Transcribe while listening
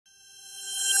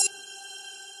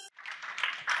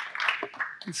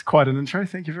It's quite an intro.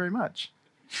 Thank you very much.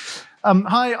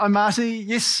 Hi, I'm Marty.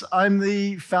 Yes, I'm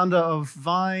the founder of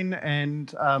Vine,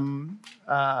 and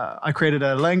I created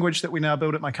a language that we now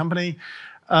build at my company.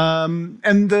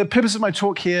 And the purpose of my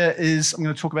talk here is I'm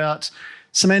going to talk about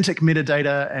semantic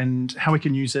metadata and how we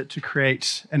can use it to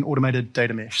create an automated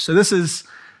data mesh. So this is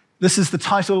the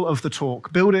title of the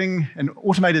talk, Building an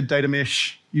Automated Data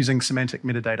Mesh Using Semantic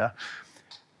Metadata.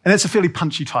 And it's a fairly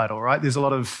punchy title, right? There's a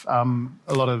lot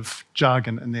of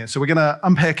jargon in there. So we're going to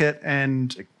unpack it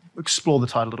and explore the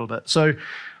title a little bit. So I'm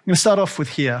going to start off with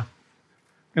here.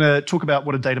 I'm going to talk about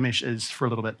what a data mesh is for a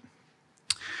little bit.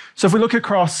 So if we look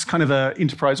across kind of an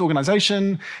enterprise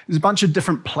organization, there's a bunch of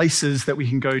different places that we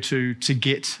can go to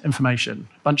get information.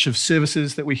 A bunch of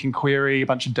services that we can query, a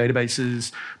bunch of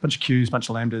databases, a bunch of queues, a bunch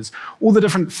of lambdas, all the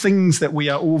different things that we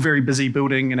are all very busy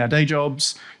building in our day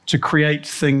jobs to create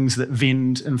things that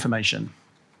vend information.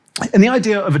 And the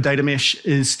idea of a data mesh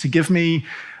is to give me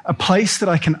a place that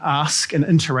I can ask and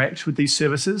interact with these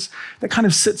services that kind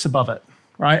of sits above it.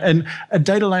 Right? And a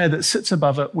data layer that sits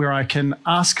above it where I can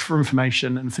ask for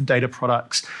information and for data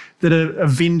products that are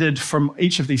vended from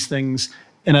each of these things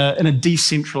in a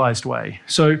decentralized way.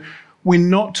 So we're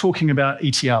not talking about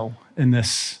ETL in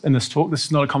this talk. This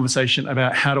is not a conversation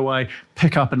about how do I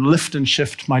pick up and lift and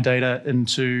shift my data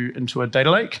into a data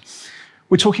lake.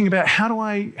 We're talking about how do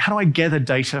I gather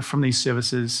data from these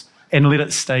services and let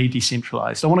it stay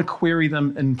decentralized. I want to query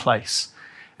them in place,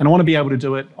 and I want to be able to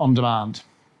do it on demand.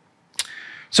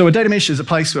 So a data mesh is a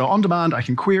place where on demand I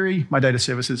can query my data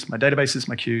services, my databases,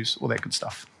 my queues, all that good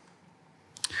stuff.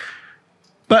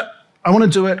 But I want to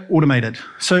do it automated.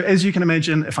 So as you can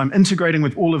imagine, if I'm integrating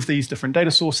with all of these different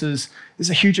data sources, there's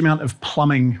a huge amount of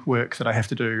plumbing work that I have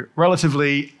to do,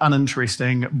 relatively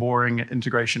uninteresting, boring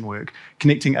integration work,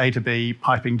 connecting A to B,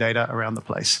 piping data around the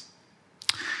place.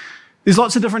 There's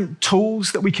lots of different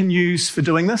tools that we can use for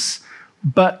doing this,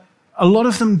 but a lot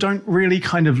of them don't really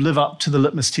kind of live up to the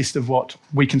litmus test of what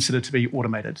we consider to be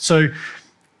automated. So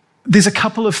there's a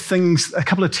couple of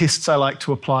tests I like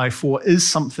to apply for, is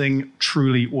something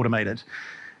truly automated?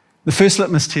 The first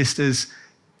litmus test is,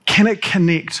 can it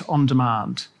connect on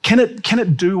demand? Can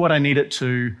it do what I need it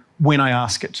to when I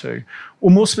ask it to? Or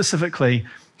more specifically,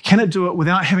 can it do it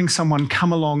without having someone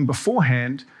come along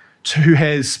beforehand who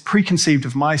has preconceived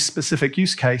of my specific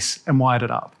use case and wired it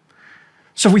up?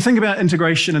 So if we think about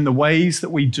integration and the ways that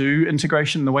we do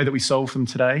integration, the way that we solve them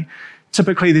today,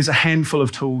 typically there's a handful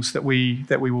of tools that we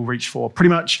will reach for. Pretty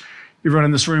much everyone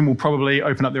in this room will probably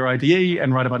open up their IDE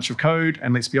and write a bunch of code,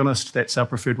 and let's be honest, that's our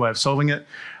preferred way of solving it.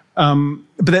 But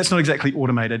that's not exactly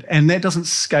automated, and that doesn't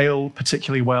scale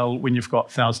particularly well when you've got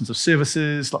thousands of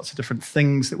services, lots of different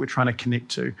things that we're trying to connect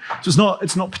to. So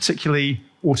it's not particularly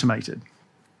automated.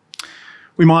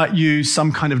 We might use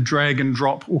some kind of drag and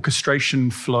drop orchestration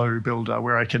flow builder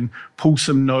where I can pull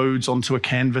some nodes onto a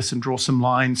canvas and draw some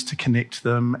lines to connect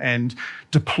them and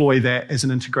deploy that as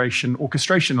an integration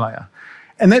orchestration layer.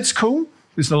 And that's cool.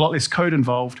 There's a lot less code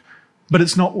involved, but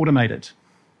it's not automated,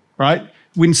 right?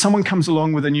 When someone comes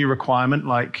along with a new requirement,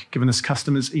 like given this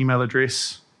customer's email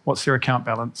address, what's their account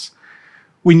balance,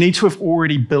 we need to have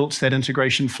already built that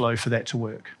integration flow for that to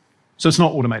work. So it's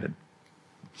not automated.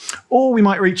 Or we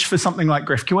might reach for something like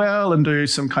GraphQL and do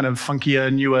some kind of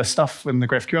funkier, newer stuff in the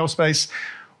GraphQL space.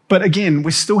 But again,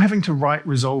 we're still having to write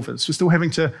resolvers. We're still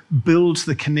having to build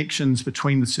the connections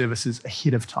between the services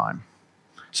ahead of time.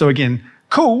 So again,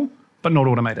 cool, but not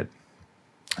automated.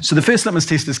 So the first litmus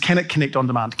test is, can it connect on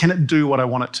demand? Can it do what I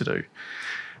want it to do?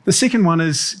 The second one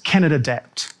is, can it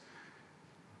adapt?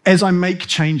 As I make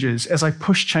changes, as I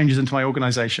push changes into my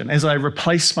organization, as I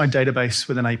replace my database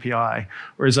with an API,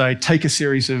 or as I take a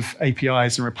series of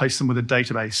APIs and replace them with a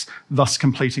database, thus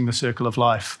completing the circle of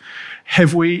life, can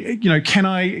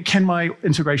my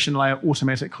integration layer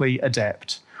automatically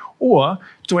adapt? Or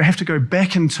do I have to go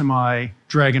back into my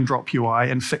drag and drop UI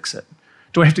and fix it?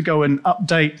 Do I have to go and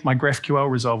update my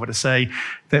GraphQL resolver to say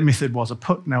that method was a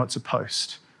put, now it's a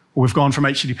post? Or we've gone from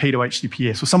HTTP to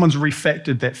HTTPS, or someone's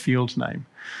refactored that field name.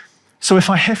 So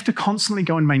if I have to constantly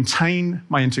go and maintain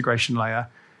my integration layer,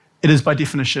 it is by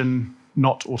definition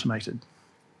not automated.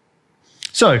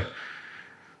 So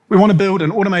we want to build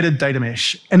an automated data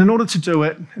mesh. And in order to do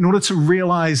it, in order to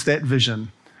realize that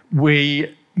vision,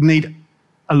 we need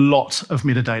a lot of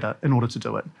metadata in order to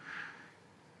do it.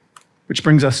 Which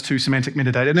brings us to semantic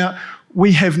metadata. Now,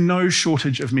 we have no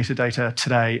shortage of metadata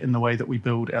today in the way that we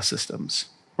build our systems,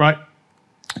 right?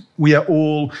 We are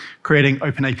all creating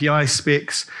open API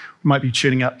specs. We might be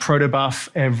tuning up Protobuf,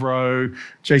 Avro,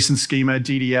 JSON schema,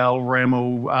 DDL,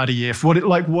 RAML,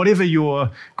 RDF, whatever your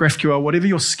GraphQL, whatever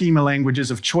your schema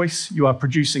languages of choice, you are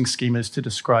producing schemas to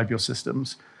describe your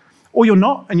systems. Or you're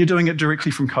not, and you're doing it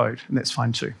directly from code, and that's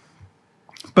fine too.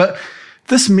 But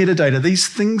this metadata, these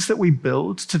things that we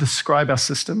build to describe our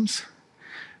systems,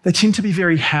 they tend to be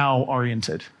very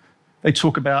how-oriented. They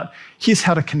talk about, here's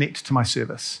how to connect to my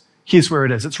service. Here's where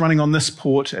it is. It's running on this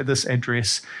port at this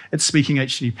address. It's speaking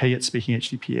HTTP. It's speaking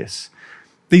HTTPS.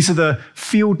 These are the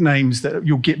field names that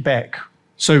you'll get back.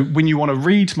 So when you want to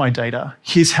read my data,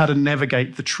 here's how to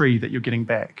navigate the tree that you're getting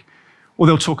back. Or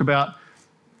they'll talk about,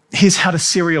 here's how to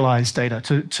serialize data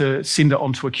to send it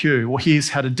onto a queue, or here's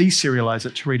how to deserialize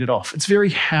it to read it off. It's very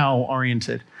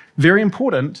how-oriented, very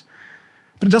important,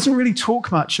 but it doesn't really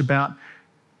talk much about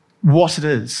what it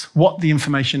is, what the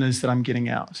information is that I'm getting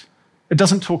out. It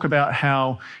doesn't talk about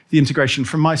how the integration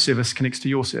from my service connects to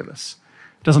your service.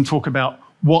 It doesn't talk about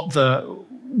what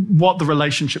the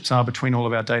relationships are between all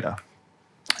of our data.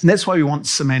 And that's why we want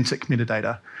semantic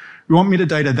metadata. We want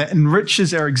metadata that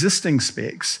enriches our existing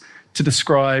specs to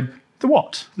describe the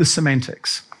what, the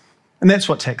semantics. And that's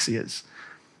what taxi is.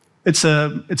 It's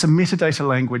a metadata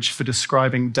language for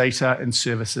describing data and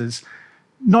services,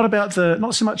 not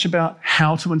so much about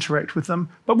how to interact with them,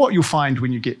 but what you'll find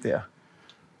when you get there.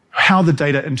 How the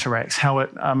data interacts, how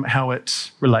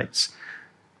it relates.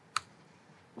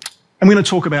 I'm going to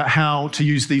talk about how to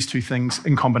use these two things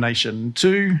in combination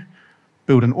to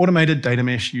build an automated data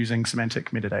mesh using semantic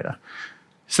metadata.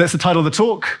 So that's the title of the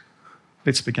talk.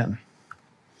 Let's begin.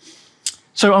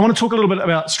 So I want to talk a little bit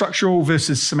about structural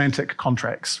versus semantic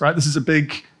contracts, right? This is a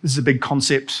big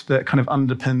concept that kind of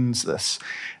underpins this.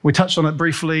 We touched on it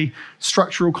briefly.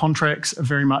 Structural contracts are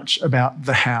very much about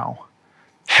the how.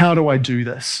 How do I do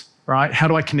this, right? How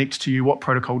do I connect to you? What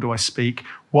protocol do I speak?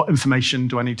 What information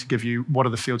do I need to give you? What are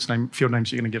the field names you're going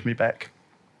to give me back?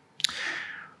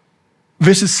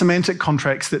 Versus semantic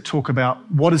contracts that talk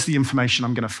about what is the information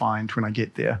I'm going to find when I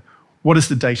get there? What is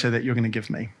the data that you're going to give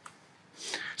me?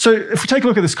 So if we take a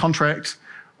look at this contract,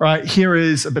 right, here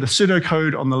is a bit of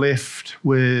pseudocode on the left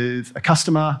with a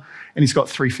customer, and he's got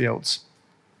 3 fields.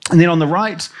 And then on the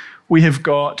right, we have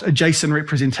got a JSON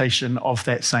representation of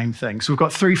that same thing. So we've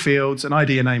got 3 fields, an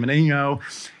ID, a name, and an email.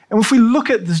 And if we look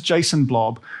at this JSON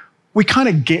blob, we kind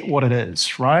of get what it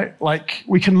is, right? Like,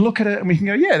 we can look at it and we can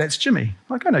go, yeah, that's Jimmy.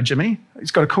 Like, I know Jimmy.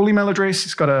 He's got a cool email address.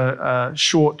 He's got a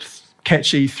short,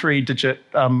 catchy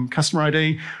 3-digit customer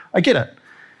ID. I get it.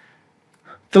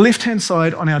 The left-hand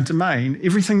side on our domain,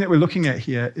 everything that we're looking at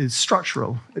here is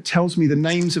structural. It tells me the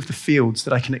names of the fields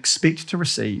that I can expect to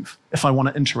receive if I want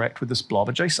to interact with this blob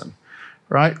of JSON,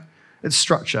 right? It's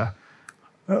structure.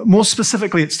 More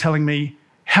specifically, it's telling me,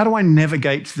 how do I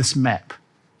navigate this map?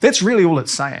 That's really all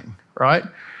it's saying, right?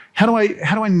 How do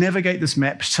I navigate this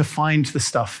map to find the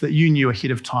stuff that you knew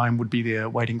ahead of time would be there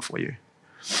waiting for you?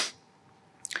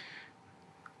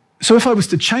 So if I was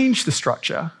to change the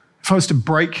structure, if I was to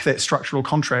break that structural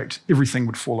contract, everything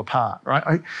would fall apart,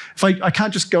 right? I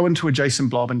can't just go into a JSON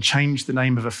blob and change the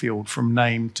name of a field from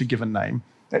name to given name.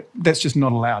 That's just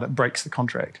not allowed. It breaks the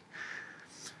contract.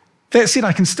 That said,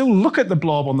 I can still look at the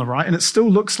blob on the right, and it still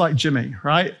looks like Jimmy,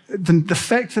 right? The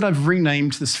fact that I've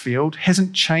renamed this field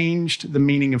hasn't changed the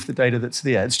meaning of the data that's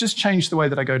there. It's just changed the way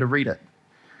that I go to read it.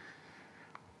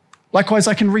 Likewise,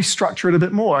 I can restructure it a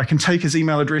bit more. I can take his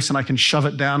email address and I can shove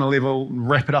it down a level,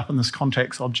 wrap it up in this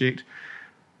context object,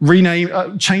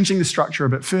 rename, changing the structure a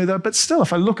bit further. But still,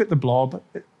 if I look at the blob,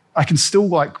 I can still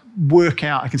work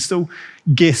out, I can still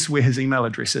guess where his email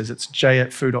address is. It's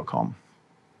j@foo.com.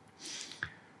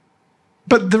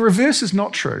 But the reverse is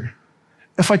not true.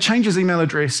 If I change his email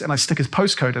address and I stick his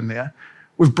postcode in there,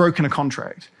 we've broken a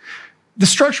contract. The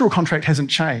structural contract hasn't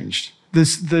changed.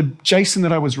 The JSON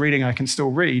that I was reading, I can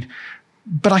still read,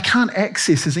 but I can't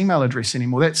access his email address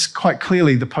anymore. That's quite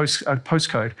clearly the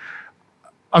postcode.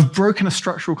 I've broken a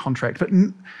structural contract, but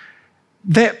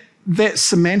that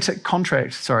semantic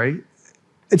contract,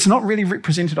 it's not really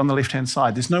represented on the left-hand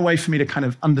side. There's no way for me to kind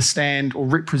of understand or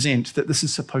represent that this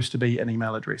is supposed to be an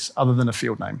email address other than a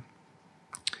field name.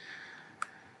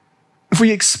 If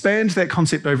we expand that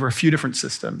concept over a few different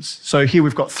systems, so here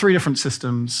we've got 3 different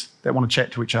systems that want to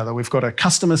chat to each other. We've got a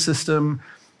customer system,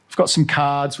 we've got some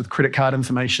cards with credit card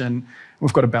information, and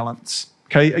we've got a balance.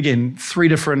 Okay, again, 3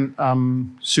 different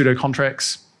pseudo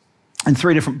contracts and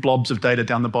 3 different blobs of data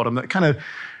down the bottom that kind of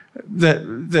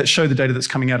that show the data that's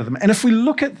coming out of them. And if we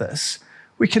look at this,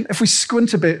 if we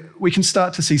squint a bit, we can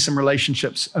start to see some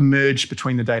relationships emerge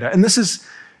between the data. And this is,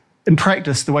 in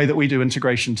practice, the way that we do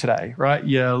integration today, right?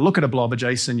 You look at a blob of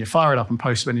JSON, you fire it up in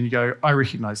Postman, and you go, I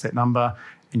recognize that number,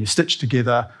 and you stitch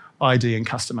together ID and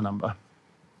customer number.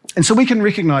 And so we can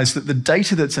recognize that the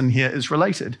data that's in here is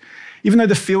related. Even though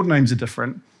the field names are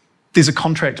different, there's a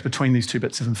contract between these 2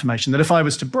 bits of information that if I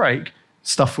was to break,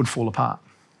 stuff would fall apart.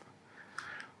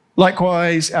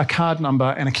 Likewise, our card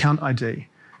number and account ID.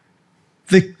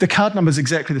 The card number is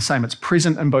exactly the same. It's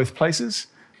present in both places,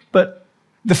 but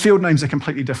the field names are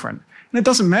completely different. And it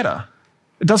doesn't matter.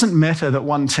 It doesn't matter that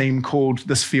one team called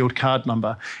this field card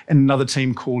number and another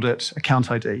team called it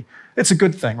account ID. It's a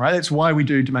good thing, right? That's why we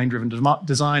do domain-driven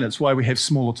design. It's why we have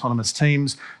small autonomous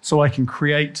teams, so I can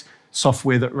create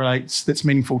software that's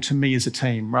meaningful to me as a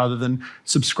team, rather than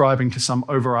subscribing to some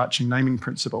overarching naming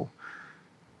principle.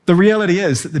 The reality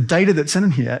is that the data that's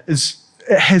in here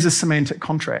it has a semantic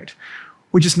contract.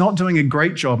 We're just not doing a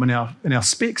great job in our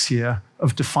specs here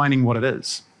of defining what it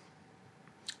is.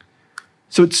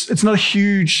 So it's not a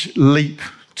huge leap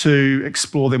to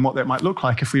explore then what that might look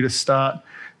like if we just start,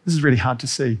 this is really hard to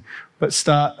see, but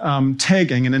start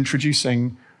tagging and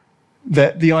introducing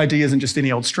that the ID isn't just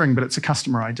any old string, but it's a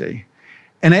customer ID.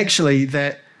 And actually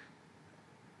that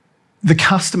the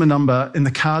customer number in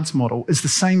the cards model is the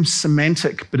same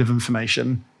semantic bit of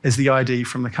information as the ID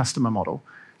from the customer model.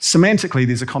 Semantically,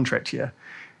 there's a contract here.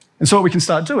 And so what we can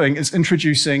start doing is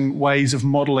introducing ways of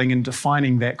modeling and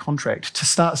defining that contract to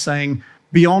start saying,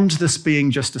 beyond this being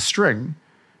just a string,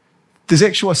 there's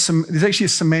actually a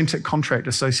semantic contract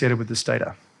associated with this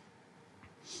data.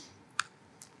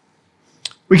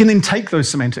 We can then take those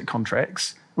semantic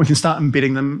contracts, we can start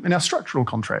embedding them in our structural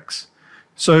contracts.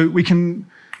 So we can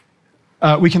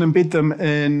embed them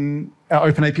in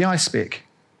our OpenAPI spec.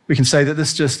 We can say that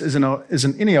this just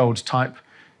isn't any old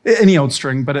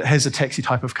string, but it has a taxi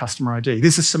type of customer ID.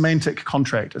 There's a semantic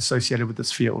contract associated with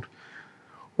this field.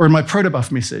 Or in my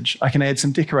Protobuf message, I can add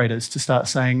some decorators to start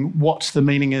saying what the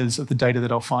meaning is of the data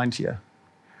that I'll find here.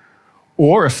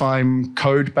 Or if I'm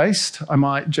code-based, I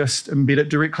might just embed it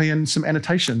directly in some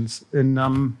annotations in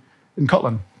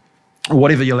Kotlin, or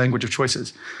whatever your language of choice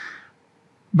is.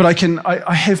 But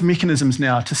I have mechanisms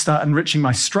now to start enriching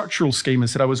my structural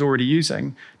schemas that I was already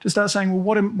using to start saying, well,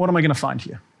 what am I going to find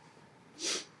here?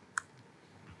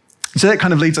 So that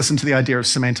kind of leads us into the idea of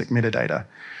semantic metadata,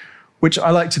 which I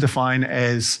like to define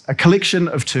as a collection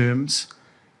of terms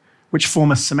which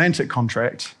form a semantic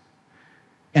contract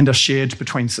and are shared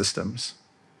between systems.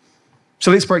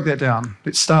 So let's break that down.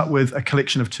 Let's start with a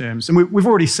collection of terms. And we've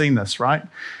already seen this, right?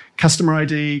 Customer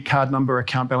ID, card number,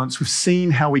 account balance. We've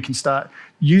seen how we can start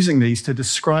using these to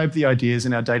describe the ideas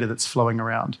in our data that's flowing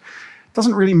around. It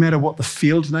doesn't really matter what the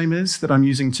field name is that I'm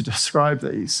using to describe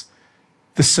these.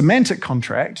 The semantic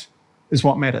contract is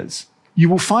what matters. You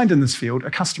will find in this field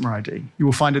a customer ID. You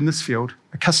will find in this field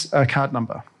a card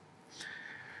number.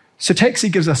 So Taxi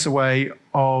gives us a way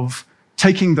of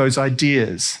taking those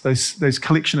ideas, those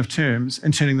collection of terms,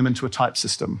 and turning them into a type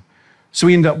system. So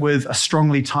we end up with a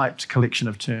strongly typed collection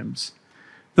of terms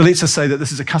that lets us say that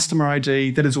this is a customer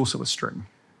ID that is also a string.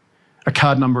 A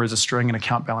card number is a string and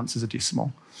account balance is a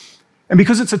decimal. And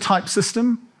because it's a type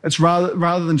system, it's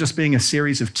rather than just being a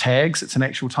series of tags, it's an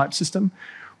actual type system,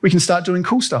 we can start doing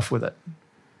cool stuff with it.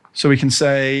 So we can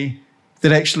say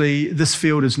that actually this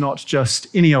field is not just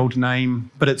any old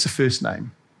name, but it's a first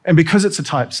name. And because it's a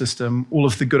type system, all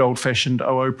of the good old-fashioned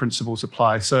OO principles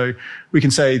apply. So we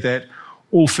can say that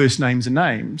all first names are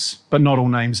names, but not all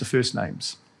names are first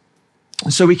names.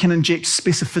 So we can inject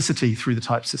specificity through the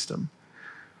type system.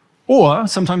 Or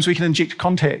sometimes we can inject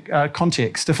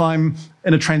context. If I'm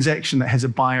in a transaction that has a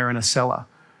buyer and a seller,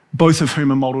 both of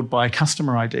whom are modeled by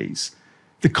customer IDs,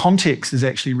 the context is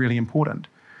actually really important.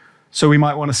 So we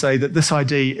might want to say that this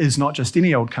ID is not just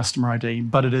any old customer ID,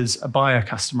 but it is a buyer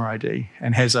customer ID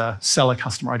and has a seller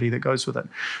customer ID that goes with it.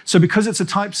 So because it's a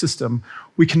type system,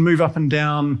 we can move up and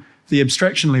down the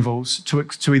abstraction levels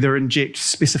to either inject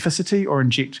specificity or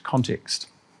inject context.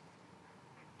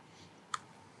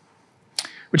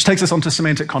 Which takes us on to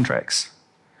semantic contracts.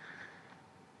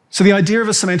 So the idea of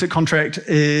a semantic contract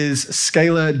is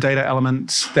scalar data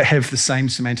elements that have the same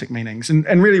semantic meanings. And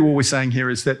really what we're saying here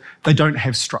is that they don't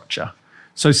have structure.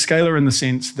 So scalar in the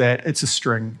sense that it's a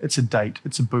string, it's a date,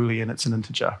 it's a Boolean, it's an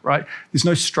integer, right? There's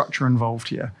no structure involved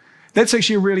here. That's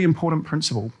actually a really important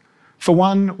principle. For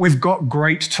one, we've got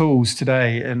great tools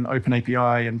today in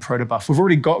OpenAPI and Protobuf. We've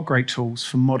already got great tools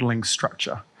for modeling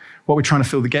structure. What we're trying to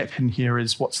fill the gap in here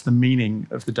is what's the meaning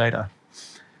of the data.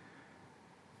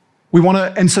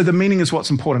 And so the meaning is what's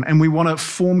important, and we want to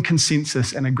form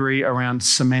consensus and agree around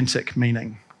semantic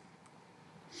meaning.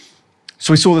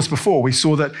 So we saw this before. We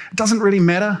saw that it doesn't really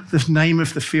matter the name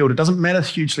of the field. It doesn't matter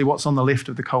hugely what's on the left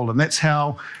of the colon. That's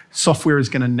how software is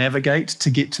going to navigate to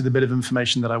get to the bit of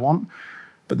information that I want.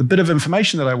 But the bit of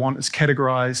information that I want is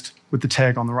categorized with the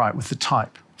tag on the right, with the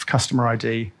type of customer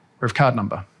ID or of card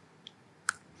number.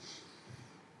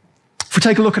 If we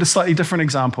take a look at a slightly different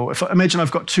example, imagine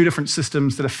I've got two different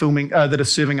systems that are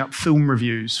serving up film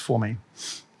reviews for me.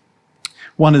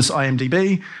 One is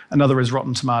IMDb, another is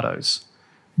Rotten Tomatoes.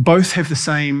 Both have the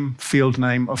same field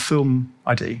name of film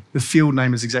ID. The field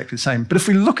name is exactly the same. But if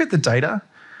we look at the data,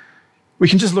 we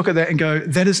can just look at that and go,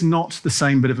 that is not the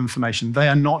same bit of information. They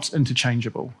are not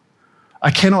interchangeable. I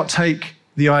cannot take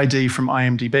the ID from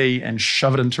IMDb and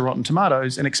shove it into Rotten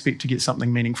Tomatoes and expect to get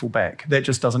something meaningful back. That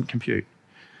just doesn't compute.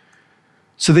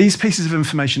 So these pieces of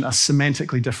information are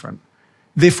semantically different.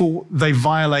 Therefore, they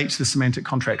violate the semantic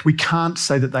contract. We can't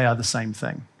say that they are the same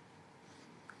thing.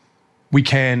 We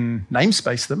can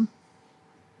namespace them.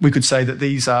 We could say that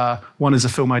these are, one is a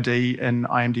film ID in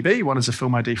IMDb, one is a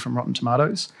film ID from Rotten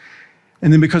Tomatoes.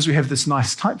 And then because we have this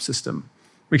nice type system,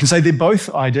 we can say they're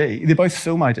both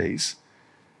film IDs,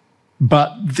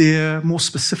 but they're more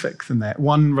specific than that.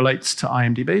 One relates to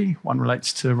IMDb, one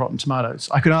relates to Rotten Tomatoes.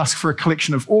 I could ask for a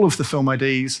collection of all of the film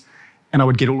IDs and I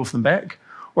would get all of them back.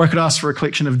 Or I could ask for a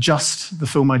collection of just the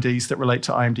film IDs that relate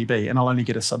to IMDb and I'll only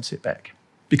get a subset back,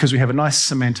 because we have a nice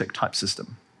semantic type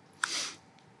system.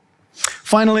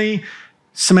 Finally,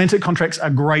 semantic contracts are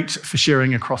great for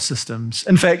sharing across systems.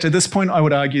 In fact, at this point, I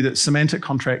would argue that semantic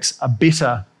contracts are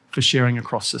better for sharing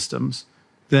across systems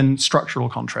than structural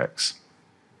contracts.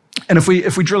 And if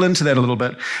we drill into that a little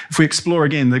bit, if we explore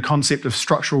again the concept of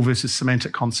structural versus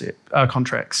semantic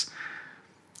contracts,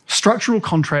 structural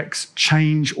contracts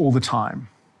change all the time.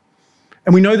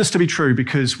 And we know this to be true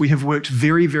because we have worked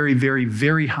very, very, very,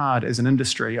 very hard as an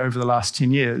industry over the last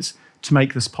 10 years to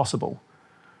make this possible,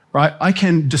 right? I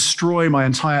can destroy my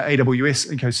entire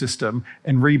AWS ecosystem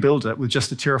and rebuild it with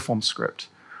just a Terraform script.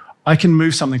 I can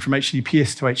move something from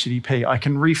HTTPS to HTTP. I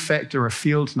can refactor a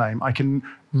field name. I can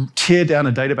tear down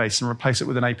a database and replace it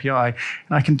with an API, and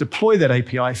I can deploy that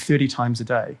API 30 times a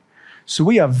day. So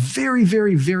we are very,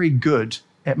 very, very good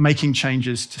at making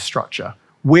changes to structure.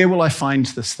 Where will I find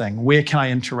this thing? Where can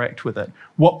I interact with it?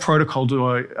 What protocol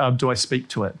do I speak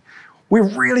to it? We're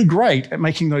really great at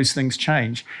making those things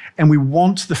change, and we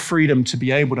want the freedom to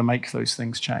be able to make those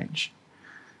things change.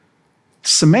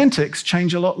 Semantics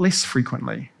change a lot less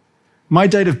frequently. My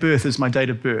date of birth is my date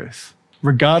of birth,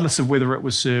 regardless of whether it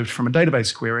was served from a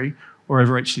database query or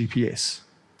over HTTPS.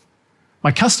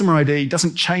 My customer ID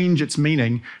doesn't change its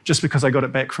meaning just because I got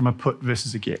it back from a put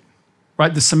versus a get.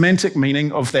 Right? The semantic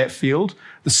meaning of that field,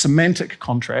 the semantic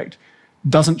contract,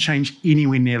 doesn't change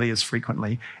anywhere nearly as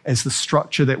frequently as the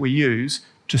structure that we use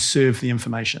to serve the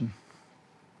information.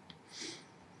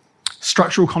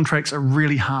 Structural contracts are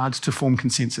really hard to form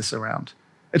consensus around.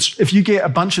 If you get a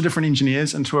bunch of different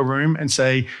engineers into a room and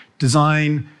say,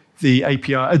 design the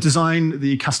API, design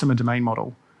the customer domain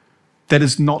model, that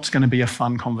is not going to be a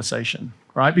fun conversation,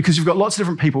 right? Because you've got lots of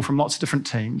different people from lots of different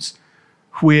teams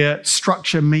where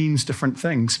structure means different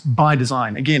things by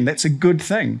design. Again, that's a good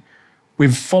thing.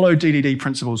 We've followed DDD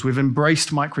principles. We've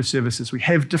embraced microservices. We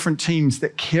have different teams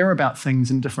that care about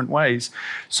things in different ways.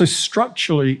 So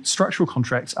structural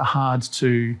contracts are hard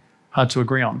to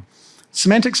agree on.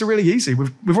 Semantics are really easy.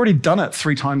 We've already done it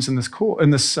 3 times in this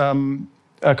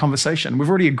conversation. We've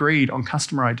already agreed on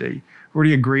customer ID. We've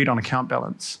already agreed on account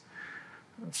balance.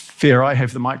 Fair, I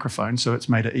have the microphone, so it's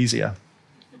made it easier.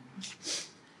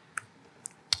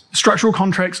 Structural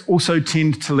contracts also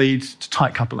tend to lead to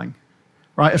tight coupling,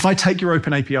 right? If I take your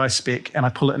OpenAPI spec and I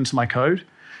pull it into my code,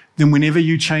 then whenever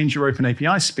you change your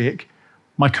OpenAPI spec,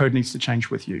 my code needs to change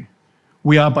with you.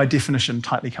 We are, by definition,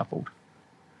 tightly coupled.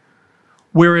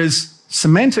 Whereas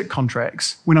semantic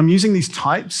contracts, when I'm using these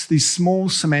types, these small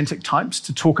semantic types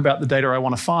to talk about the data I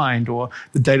want to find or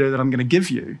the data that I'm going to give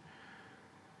you,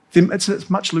 then it's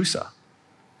much looser.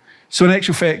 So in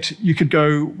actual fact, you could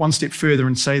go one step further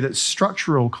and say that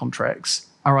structural contracts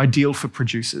are ideal for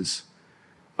producers.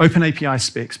 OpenAPI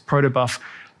specs, Protobuf,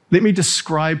 let me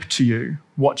describe to you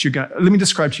how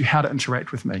to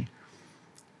interact with me.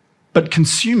 But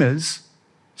consumers,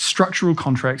 structural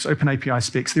contracts, OpenAPI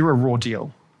specs, they're a raw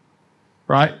deal,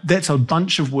 right? That's a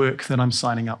bunch of work that I'm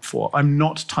signing up for. I'm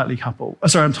tightly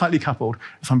coupled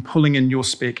if I'm pulling in your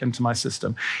spec into my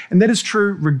system. And that is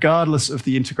true regardless of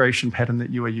the integration pattern that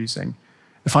you are using.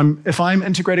 If I'm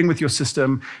integrating with your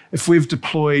system, if we've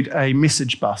deployed a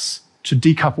message bus to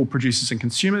decouple producers and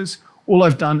consumers, all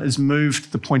I've done is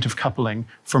moved the point of coupling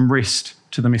from REST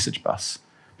to the message bus,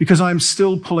 because I'm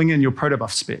still pulling in your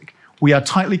Protobuf spec. We are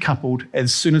tightly coupled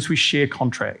as soon as we share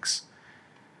contracts.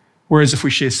 Whereas if we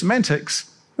share semantics,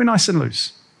 we're nice and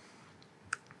loose.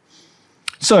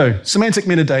 So, semantic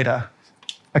metadata,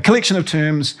 a collection of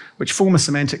terms which form a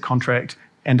semantic contract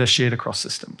and are shared across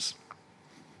systems.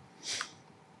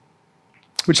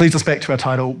 Which leads us back to our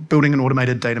title, Building an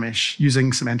Automated Data Mesh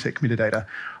Using Semantic Metadata.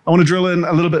 I want to drill in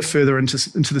a little bit further into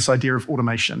this idea of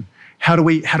automation. How do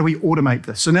we automate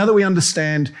this? So now that we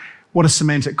understand what a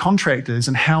semantic contract is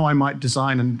and how I might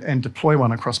design and deploy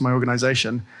one across my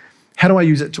organization, how do I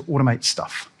use it to automate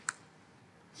stuff?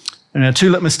 And our 2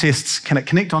 litmus tests: can it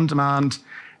connect on demand?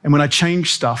 And when I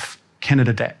change stuff, can it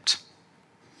adapt?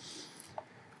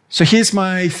 So here's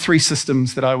my 3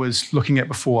 systems that I was looking at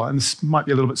before, and this might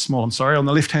be a little bit small, I'm sorry. On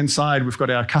the left-hand side, we've got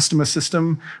our customer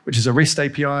system, which is a REST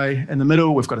API. In the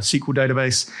middle, we've got a SQL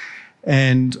database.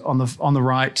 And on the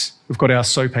right, we've got our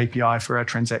SOAP API for our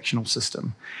transactional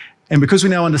system. And because we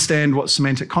now understand what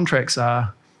semantic contracts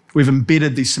are, we've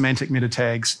embedded these semantic meta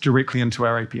tags directly into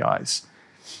our APIs.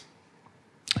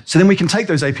 So then we can take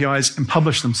those APIs and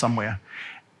publish them somewhere.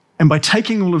 And by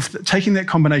taking that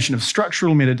combination of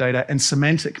structural metadata and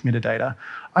semantic metadata,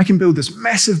 I can build this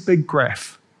massive big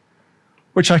graph,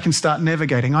 which I can start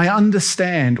navigating. I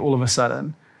understand all of a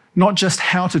sudden, not just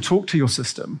how to talk to your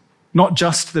system, not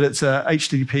just that it's a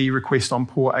HTTP request on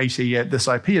port 80 at this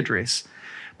IP address,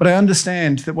 but I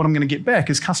understand that what I'm going to get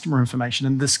back is customer information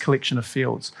in this collection of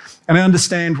fields. And I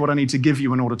understand what I need to give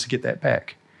you in order to get that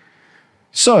back.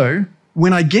 So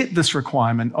when I get this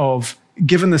requirement of,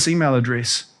 given this email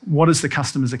address, what is the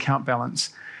customer's account balance?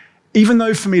 Even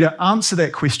though for me to answer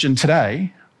that question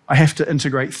today, I have to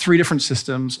integrate 3 different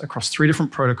systems across 3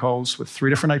 different protocols with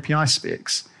 3 different API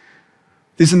specs,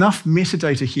 there's enough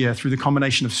metadata here through the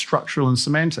combination of structural and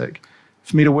semantic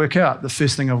for me to work out the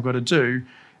first thing I've got to do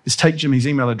is take Jimmy's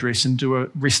email address and do a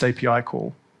REST API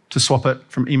call to swap it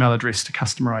from email address to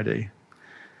customer ID,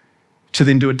 to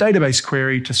then do a database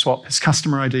query to swap his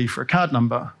customer ID for a card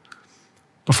number,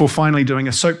 before finally doing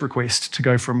a SOAP request to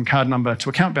go from card number to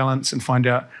account balance and find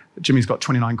out that Jimmy's got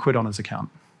 29 quid on his account.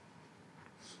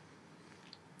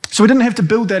 So we didn't have to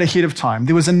build that ahead of time.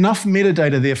 There was enough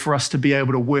metadata there for us to be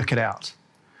able to work it out.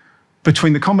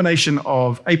 Between the combination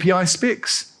of API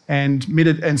specs and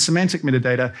semantic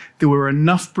metadata, there were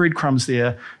enough breadcrumbs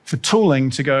there for tooling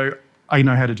to go, I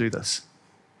know how to do this.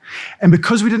 And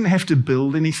because we didn't have to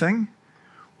build anything,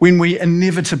 when we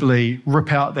inevitably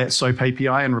rip out that SOAP API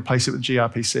and replace it with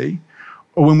gRPC,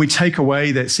 or when we take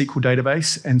away that SQL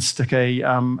database and stick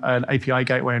an API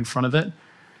gateway in front of it,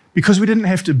 because we didn't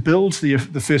have to build the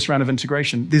first round of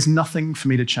integration, there's nothing for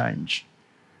me to change.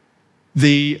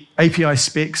 The API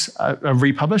specs are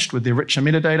republished with their richer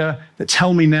metadata that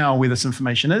tell me now where this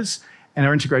information is, and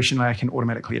our integration layer can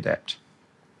automatically adapt.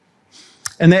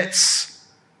 And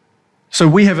so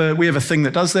we have a thing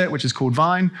that does that, which is called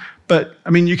Vine. But I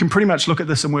mean, you can pretty much look at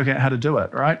this and work out how to do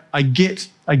it, right? I get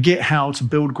how to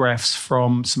build graphs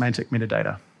from semantic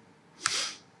metadata.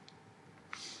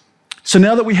 So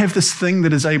now that we have this thing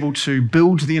that is able to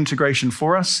build the integration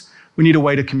for us, we need a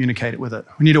way to communicate it with it.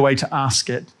 We need a way to ask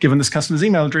it, given this customer's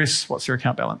email address, what's their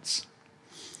account balance?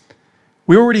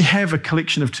 We already have a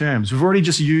collection of terms. We've already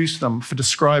just used them for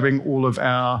describing all of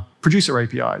our producer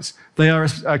APIs. They are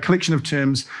a collection of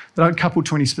terms that aren't coupled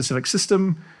to any specific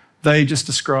system. They just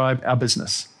describe our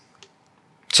business.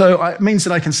 So it means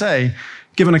that I can say,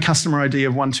 given a customer ID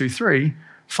of 123,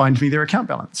 find me their account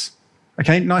balance.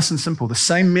 Okay, nice and simple. The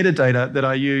same metadata that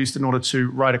I used in order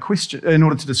to write a question, in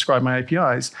order to describe my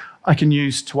APIs, I can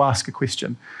use to ask a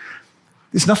question.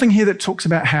 There's nothing here that talks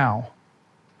about how.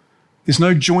 There's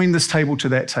no join this table to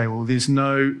that table. There's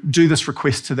no do this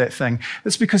request to that thing.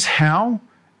 That's because how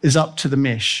is up to the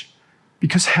mesh.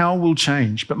 Because how will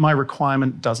change, but my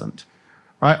requirement doesn't.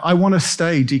 Right? I want to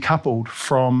stay decoupled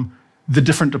from the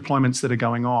different deployments that are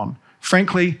going on.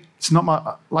 Frankly, it's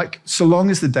not so long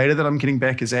as the data that I'm getting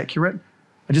back is accurate,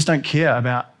 I just don't care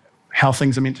about how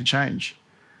things are meant to change.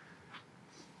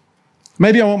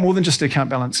 Maybe I want more than just the account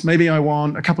balance. Maybe I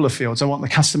want a couple of fields. I want the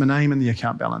customer name and the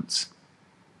account balance.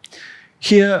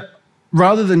 Here,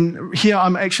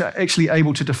 I'm actually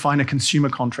able to define a consumer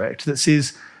contract that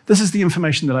says, this is the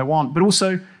information that I want, but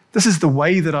also this is the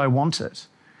way that I want it.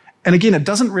 And again, it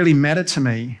doesn't really matter to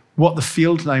me what the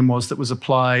field name was that was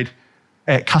applied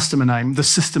at customer name, the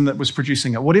system that was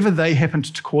producing it. Whatever they happened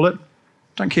to call it,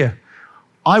 don't care.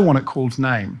 I want it called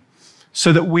name.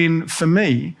 So that for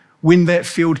me, when that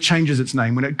field changes its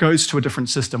name, when it goes to a different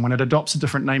system, when it adopts a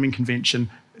different naming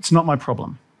convention, it's not my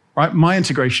problem. Right? My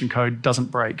integration code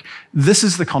doesn't break. This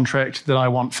is the contract that I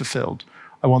want fulfilled.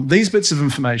 I want these bits of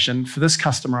information for this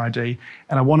customer ID,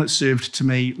 and I want it served to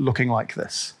me looking like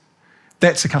this.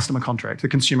 That's a customer contract, the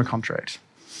consumer contract.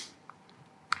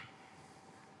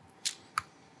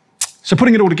 So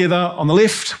putting it all together, on the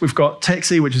left, we've got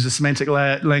Taxi, which is a semantic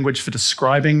language for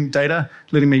describing data,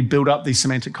 letting me build up these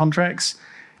semantic contracts.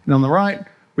 And on the right,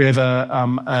 we have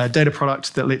a data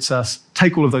product that lets us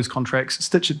take all of those contracts,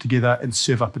 stitch it together, and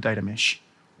serve up a data mesh,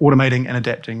 automating and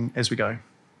adapting as we go.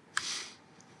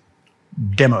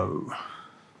 Demo.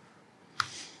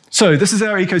 So this is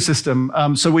our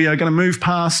ecosystem. So we are going to move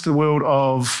past the world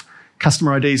of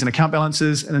customer IDs and account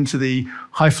balances and into the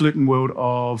highfalutin world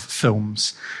of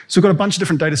films. So we've got a bunch of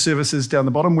different data services down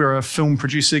the bottom. We're a film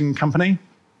producing company.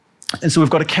 And so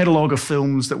we've got a catalog of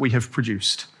films that we have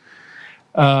produced.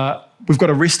 We've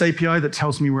got a REST API that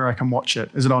tells me where I can watch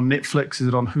it. Is it on Netflix? Is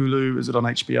it on Hulu? Is it on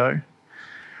HBO?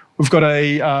 We've got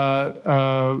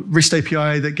a REST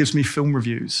API that gives me film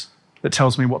reviews, that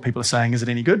tells me what people are saying. Is it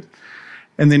any good?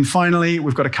 And then finally,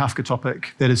 we've got a Kafka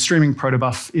topic that is streaming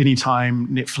Protobuf anytime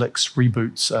Netflix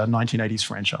reboots a 1980s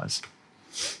franchise.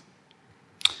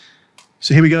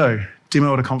 So here we go,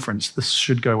 demo at a conference. This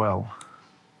should go well.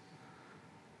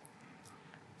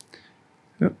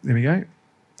 Oh, there we go.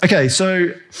 Okay,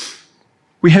 so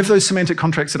we have those semantic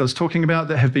contracts that I was talking about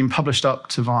that have been published up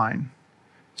to Vine.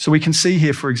 So we can see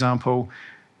here, for example,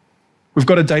 we've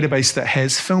got a database that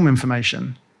has film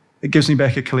information. It gives me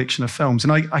back a collection of films.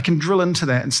 And I can drill into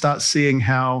that and start seeing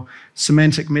how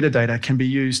semantic metadata can be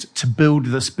used to build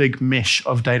this big mesh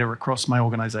of data across my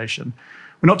organization.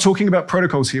 We're not talking about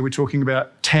protocols here, we're talking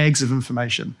about tags of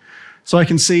information. So I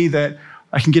can see that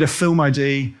I can get a film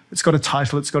ID, it's got a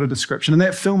title, it's got a description, and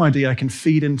that film ID I can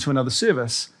feed into another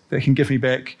service that can give me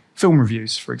back film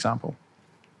reviews, for example.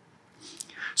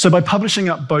 So by publishing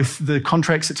up both the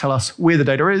contracts that tell us where the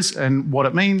data is and what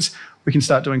it means, we can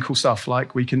start doing cool stuff,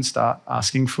 like we can start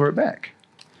asking for it back.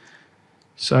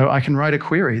 So I can write a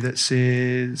query that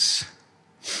says,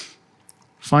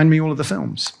 find me all of the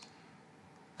films.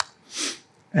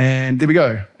 And there we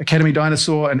go, Academy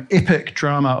Dinosaur, an epic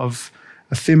drama of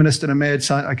a feminist and a mad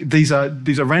scientist. These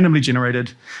are randomly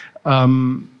generated.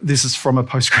 This is from a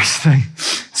Postgres thing.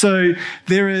 So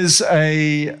there is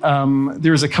a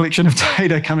collection of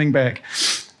data coming back.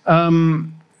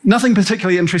 Nothing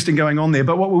particularly interesting going on there,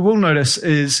 but what we will notice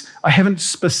is I haven't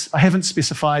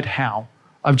specified how.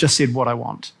 I've just said what I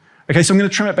want. Okay, so I'm going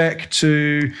to trim it back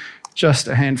to just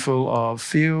a handful of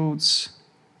fields.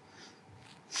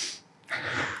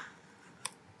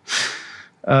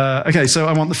 Okay, so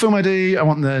I want the film ID, I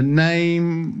want the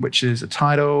name, which is a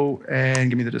title,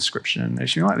 and give me the description.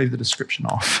 Actually, I might leave the description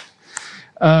off.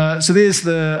 So there's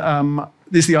the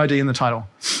ID and the title.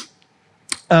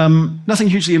 Nothing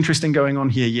hugely interesting going on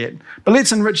here yet, but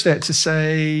let's enrich that to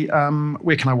say,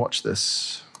 where can I watch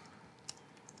this?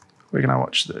 Where can I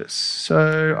watch this?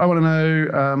 So I want to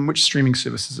know which streaming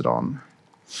service is it on.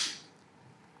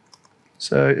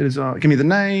 So it is on, give me the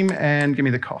name and give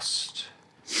me the cost.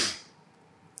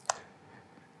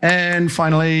 And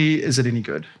finally, is it any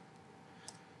good?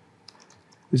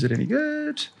 Is it any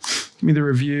good? Give me the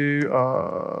review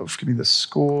of, give me the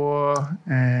score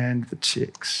and the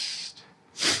text.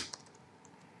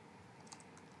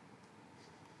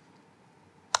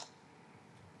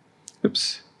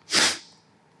 Oops.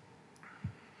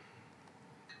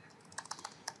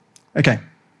 Okay,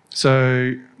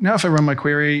 so now if I run my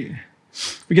query,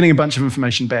 we're getting a bunch of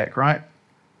information back, right?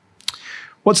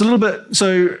 What's a little bit,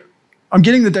 so I'm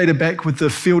getting the data back with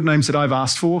the field names that I've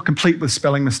asked for, complete with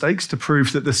spelling mistakes to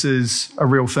prove that this is a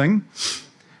real thing.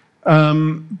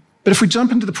 But if we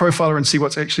jump into the profiler and see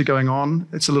what's actually going on,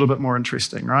 it's a little bit more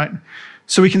interesting, right?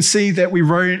 So we can see that we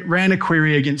ran a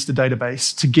query against the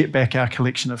database to get back our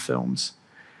collection of films.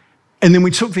 And then we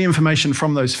took the information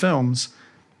from those films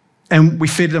and we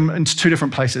fed them into two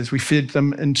different places. We fed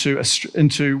them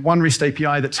into one REST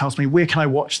API that tells me where can I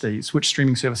watch these, which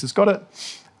streaming service has got it,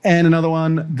 and another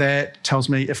one that tells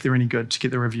me if they're any good to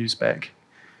get the reviews back.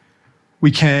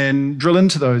 We can drill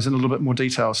into those in a little bit more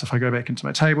detail. So if I go back into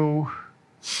my table,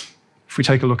 if we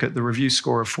take a look at the review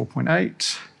score of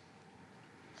 4.8,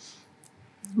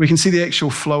 we can see the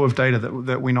actual flow of data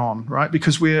that went on, right?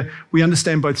 Because we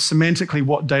understand both semantically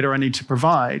what data I need to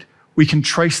provide, we can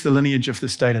trace the lineage of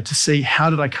this data to see how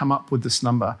did I come up with this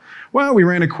number. Well, we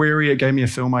ran a query, it gave me a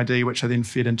film ID, which I then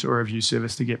fed into a review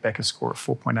service to get back a score of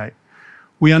 4.8.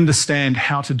 We understand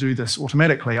how to do this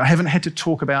automatically. I haven't had to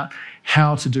talk about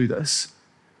how to do this.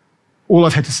 All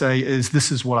I've had to say is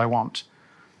this is what I want.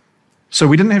 So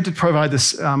we didn't have to provide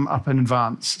this up in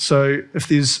advance. So if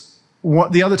there's,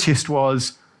 what the other test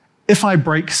was, if I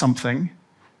break something,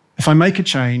 if I make a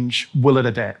change, will it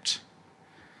adapt?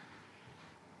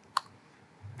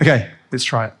 Okay, let's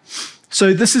try it.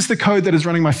 So this is the code that is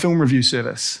running my film review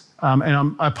service.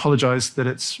 And I apologize that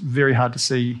it's very hard to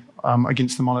see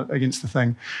against the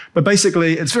thing. But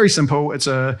basically, it's very simple.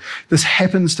 This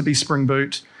happens to be Spring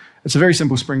Boot. It's a very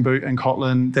simple Spring Boot in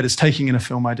Kotlin that is taking in a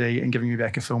film ID and giving me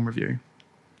back a film review.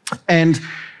 And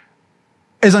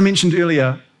as I mentioned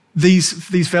earlier, these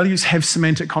values have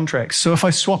semantic contracts. So if I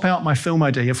swap out my film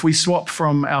ID, if we swap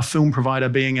from our film provider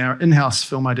being our in-house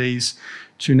film IDs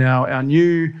to now our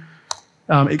new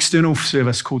external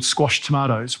service called Squash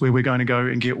Tomatoes, where we're going to go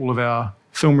and get all of our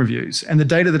film reviews. And the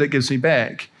data that it gives me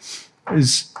back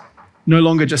is no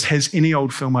longer just has any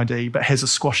old film ID, but has a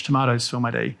Squash Tomatoes film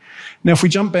ID. Now, if we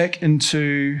jump back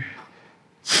into,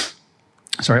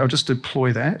 sorry, I'll just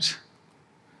deploy that.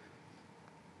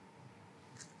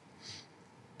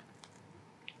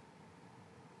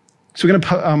 So we're going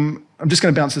to, I'm just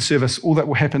going to bounce the service. All that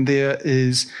will happen there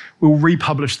is we'll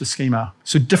republish the schema.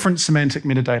 So different semantic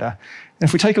metadata. And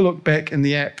if we take a look back in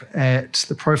the app at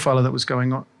the profiler that was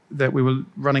going on, that we were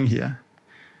running here,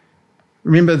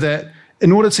 remember that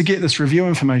in order to get this review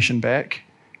information back,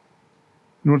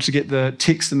 in order to get the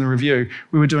text in the review,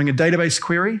 we were doing a database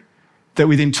query that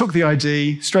we then took the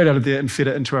ID straight out of there and fed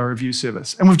it into our review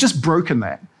service. And we've just broken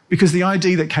that because the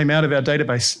ID that came out of our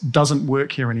database doesn't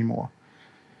work here anymore.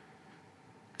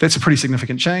 That's a pretty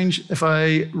significant change. If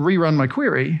I rerun my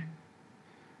query,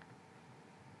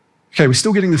 okay, we're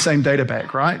still getting the same data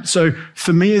back, right? So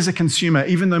for me as a consumer,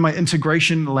 even though my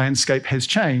integration landscape has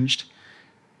changed,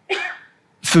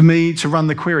 for me to run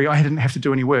the query, I didn't have to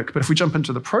do any work. But if we jump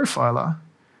into the profiler,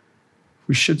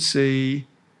 we should see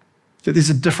that there's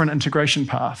a different integration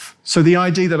path. So the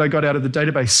ID that I got out of the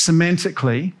database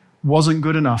semantically wasn't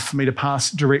good enough for me to pass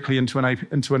directly into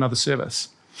another service.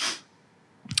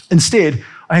 Instead,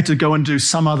 I had to go and do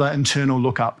some other internal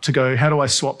lookup to go, how do I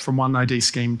swap from one ID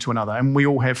scheme to another? And we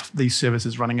all have these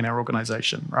services running in our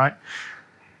organization, right?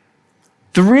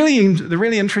 The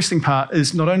really interesting part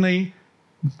is not only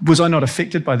was I not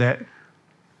affected by that,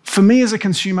 for me as a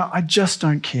consumer, I just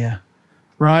don't care,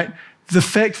 right? The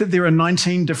fact that there are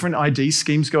 19 different ID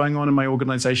schemes going on in my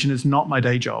organization is not my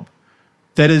day job.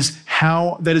 That is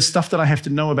stuff that I have to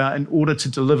know about in order to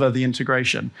deliver the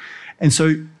integration. And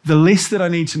so the less that I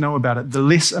need to know about it, the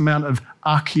less amount of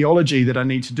archaeology that I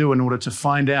need to do in order to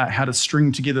find out how to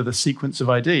string together the sequence of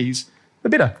IDs, the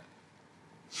better.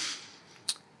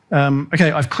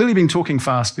 Okay, I've clearly been talking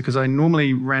fast because I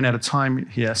normally ran out of time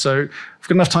here. So I've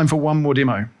got enough time for one more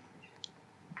demo.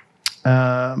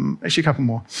 Actually, a couple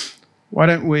more. Why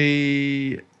don't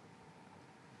we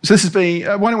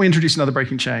introduce another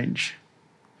breaking change?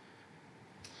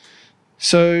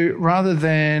 So rather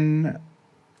than,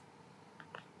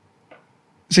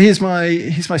 so here's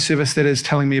my service that is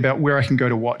telling me about where I can go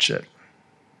to watch it.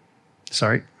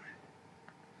 Sorry,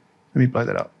 let me blow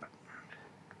that up.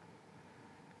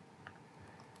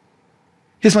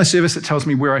 Here's my service that tells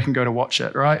me where I can go to watch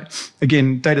it, right?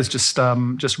 Again, data's just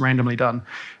randomly done.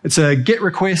 It's a GET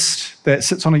request that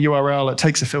sits on a URL. It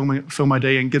takes a film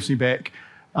ID and gives me back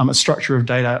a structure of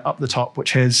data up the top,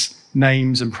 which has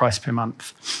names and price per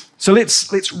month. So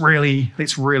let's really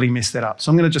mess that up. So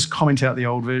I'm going to just comment out the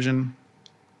old version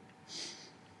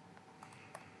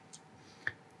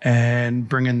and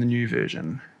bring in the new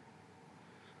version.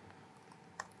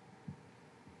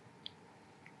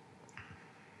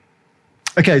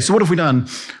 Okay, so what have we done?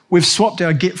 We've swapped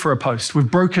our get for a post. We've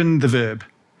broken the verb.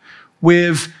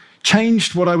 We've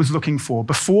changed what I was looking for.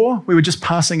 Before, we were just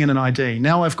passing in an ID.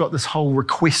 Now I've got this whole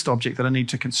request object that I need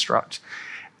to construct.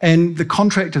 And the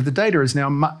contract of the data is now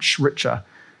much richer.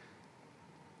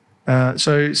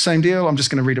 So same deal, I'm just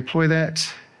going to redeploy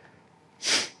that.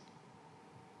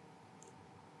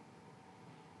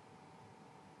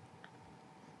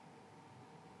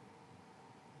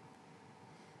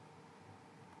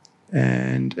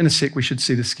 And in a sec, we should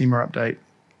see the schema update.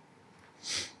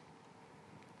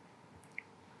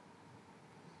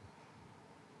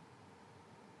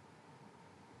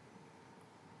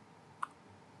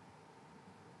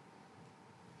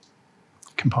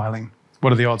 Compiling.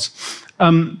 What are the odds?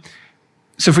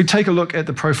 So if we take a look at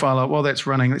the profiler while that's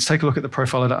running, let's take a look at the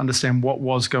profiler to understand what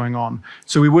was going on.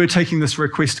 So we were taking this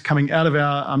request coming out of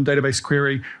our database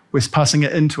query, we're passing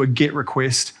it into a GET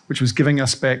request, which was giving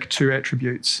us back 2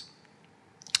 attributes.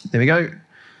 There we go.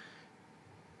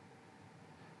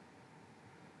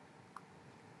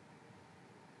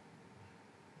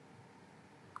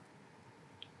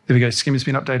 There we go, schema's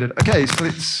been updated. Okay, so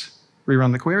let's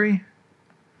rerun the query.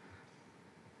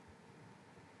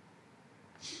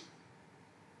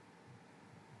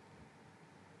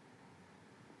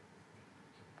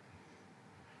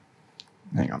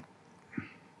 Hang on.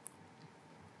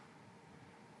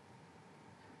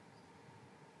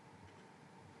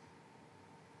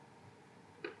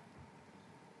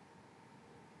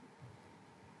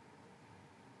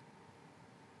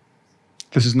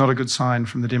 This is not a good sign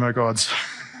from the demo gods.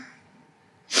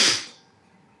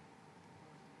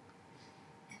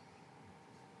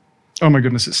 Oh my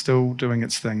goodness, it's still doing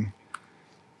its thing.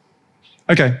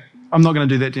 Okay, I'm not going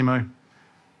to do that demo.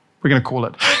 We're going to call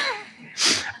it.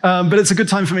 But it's a good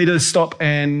time for me to stop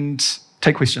and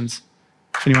take questions,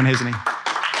 if anyone has any.